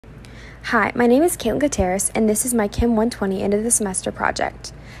Hi, my name is Kaitlyn Koteras, and this is my Chem 120 end of the semester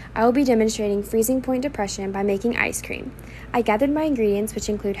project. I will be demonstrating freezing point depression by making ice cream. I gathered my ingredients, which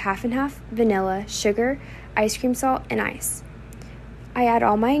include half and half vanilla, sugar, ice cream salt, and ice. I add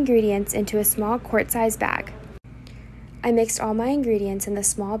all my ingredients into a small quart-sized bag. I mixed all my ingredients in the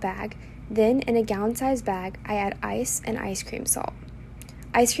small bag, then in a gallon-sized bag, I add ice and ice cream salt.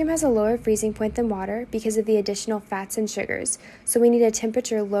 Ice cream has a lower freezing point than water because of the additional fats and sugars, so we need a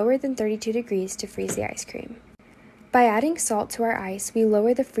temperature lower than 32 degrees to freeze the ice cream. By adding salt to our ice, we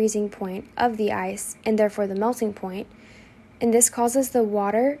lower the freezing point of the ice and therefore the melting point, and this causes the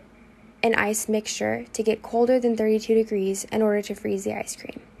water and ice mixture to get colder than 32 degrees in order to freeze the ice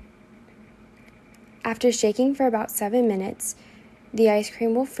cream. After shaking for about 7 minutes, the ice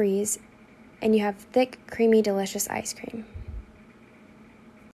cream will freeze and you have thick, creamy, delicious ice cream.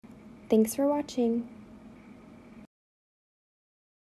 Thanks for watching.